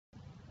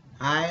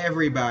Hi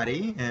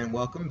everybody, and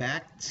welcome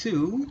back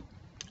to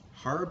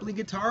Horribly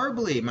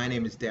Guitaribly. My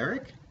name is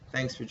Derek.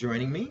 Thanks for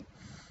joining me.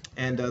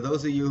 And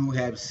those of you who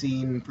have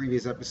seen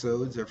previous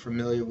episodes are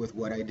familiar with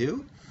what I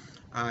do.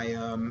 I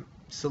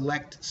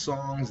select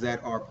songs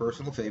that are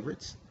personal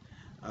favorites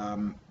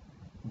um,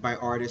 by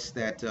artists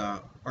that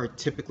are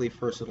typically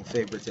personal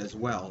favorites as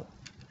well.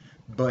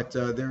 But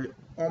they're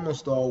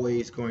almost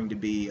always going to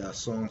be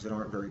songs that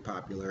aren't very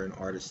popular and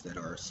artists that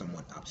are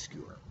somewhat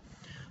obscure.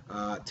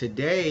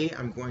 Today,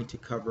 I'm going to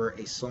cover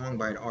a song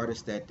by an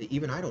artist that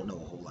even I don't know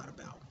a whole lot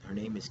about. Her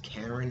name is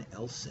Karen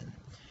Elson.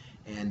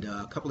 And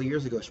a couple of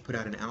years ago, she put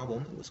out an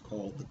album. It was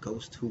called The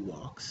Ghost Who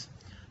Walks.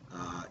 You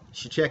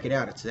should check it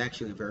out. It's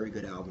actually a very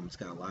good album. It's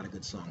got a lot of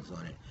good songs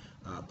on it.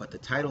 But the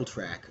title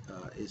track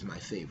is my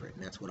favorite,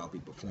 and that's what I'll be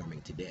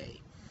performing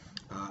today.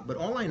 But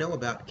all I know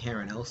about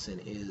Karen Elson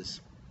is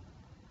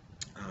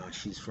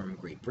she's from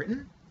Great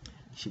Britain.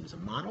 She was a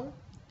model.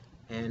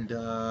 And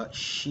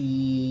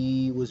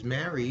she was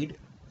married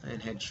and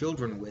had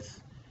children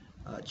with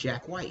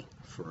Jack White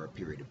for a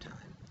period of time.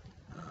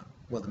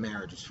 Well, the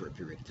marriage was for a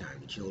period of time.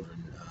 The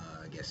children,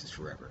 I guess, is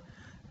forever.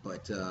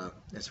 But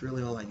that's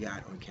really all I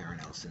got on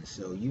Karen Elson.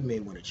 So you may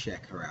want to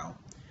check her out,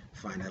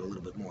 find out a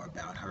little bit more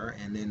about her,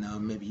 and then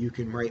maybe you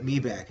can write me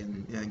back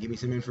and give me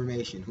some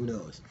information. Who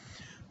knows?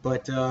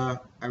 But I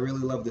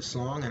really love the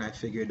song, and I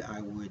figured I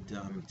would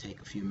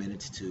take a few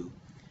minutes to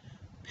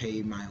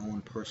pay my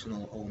own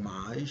personal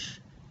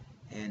homage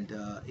and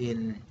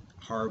in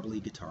horribly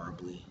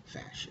guitaribly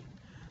fashion.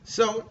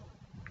 So,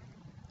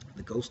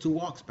 The Ghost Who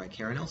Walks by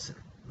Karen Elson.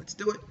 Let's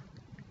do it.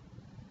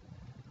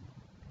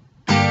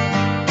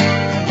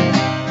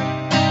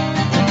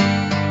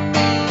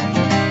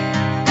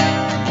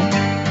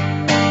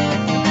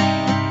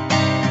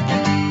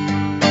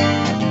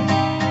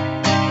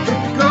 The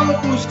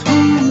ghost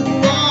who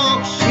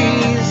walks,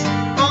 she's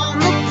on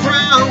the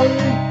prowl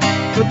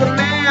for the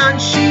man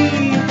she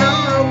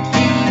loved.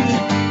 He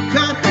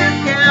cut her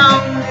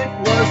down. It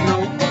was no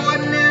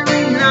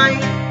ordinary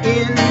night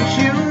in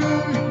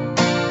June.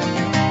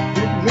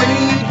 But when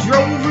he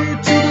drove her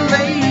to the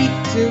lake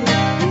to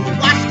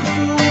watch the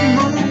full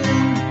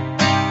moon,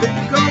 the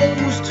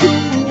ghost who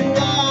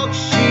walks,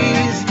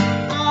 she's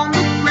on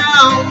the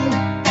ground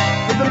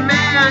for the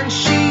man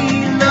she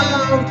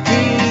loved.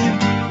 He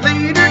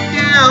laid her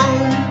down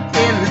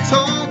in the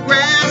tall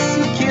grass.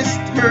 He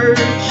kissed her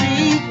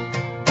cheek,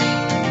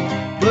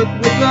 but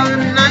with a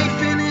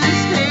knife in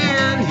his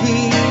hand,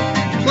 he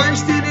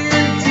plunged it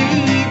in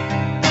deep.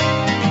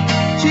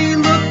 She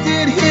looked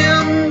at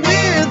him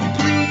with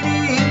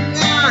pleading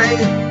eye.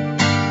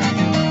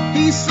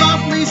 He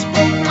softly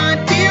spoke, "My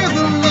dear,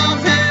 the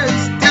love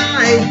has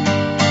died."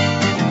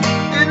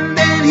 And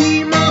then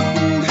he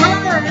muffled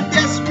her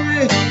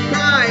desperate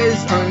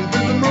cries under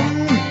the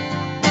moonlight.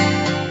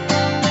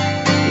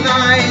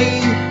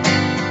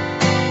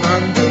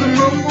 Under the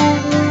moonlight.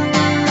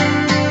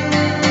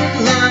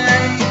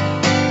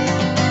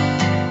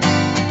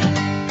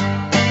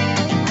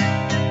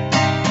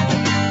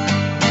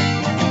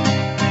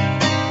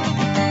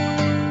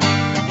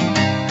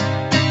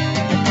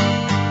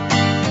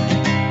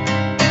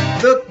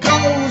 The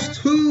ghost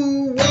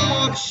who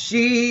walks,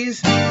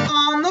 she's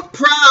on the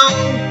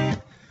prowl,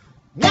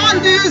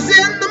 wanders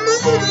in the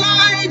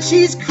moonlight.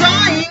 She's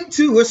crying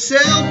to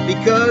herself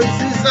because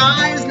his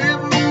eyes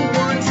never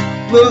once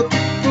looked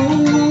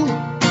full.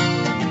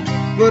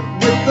 But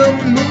with the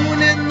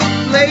moon and the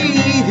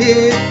blade,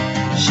 it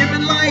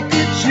shimmered like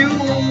a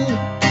jewel.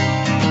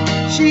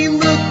 She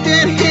looked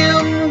at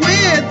him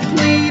with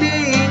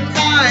pleading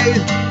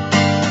eyes.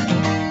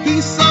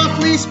 He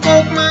softly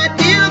spoke, "My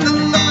dear, the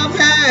love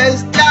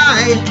has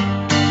died."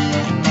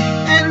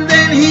 And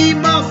then he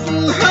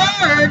muffled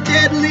her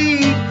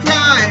deadly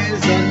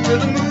cries under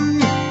the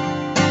moonlight.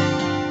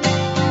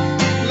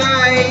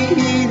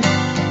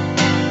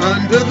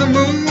 Under the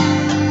moonlight.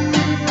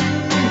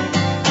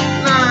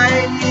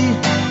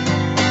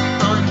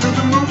 Under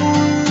the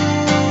moonlight.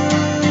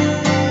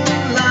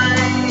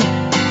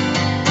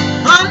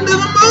 Under the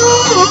moonlight.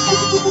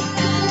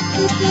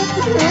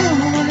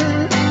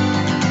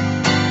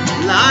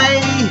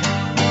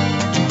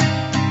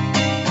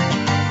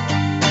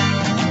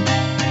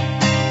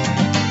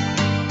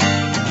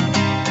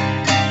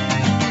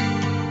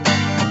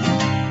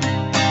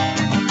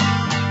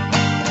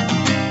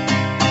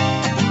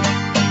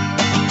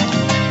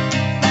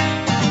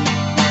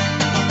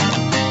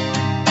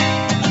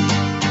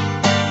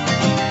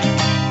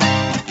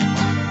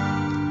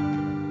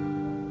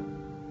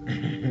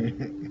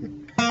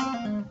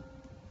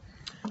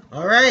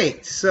 All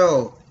right,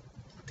 so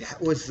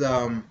that was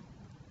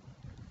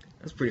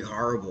pretty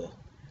horrible,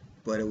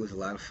 but it was a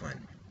lot of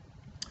fun,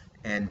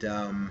 and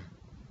I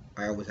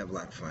always have a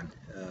lot of fun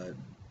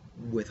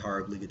with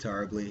Horribly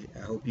Guitaribly.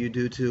 I hope you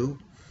do too.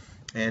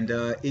 And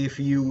if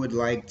you would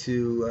like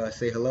to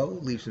say hello,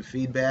 leave some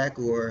feedback,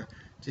 or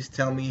just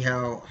tell me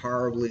how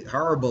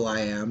horrible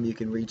I am, you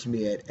can reach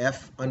me at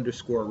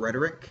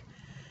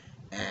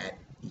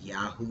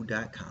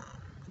f_rhetoric@yahoo.com.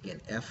 Again,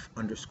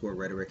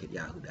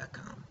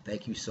 f_rhetoric@yahoo.com.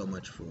 Thank you so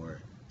much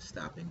for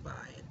stopping by.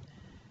 And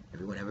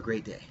everyone have a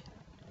great day.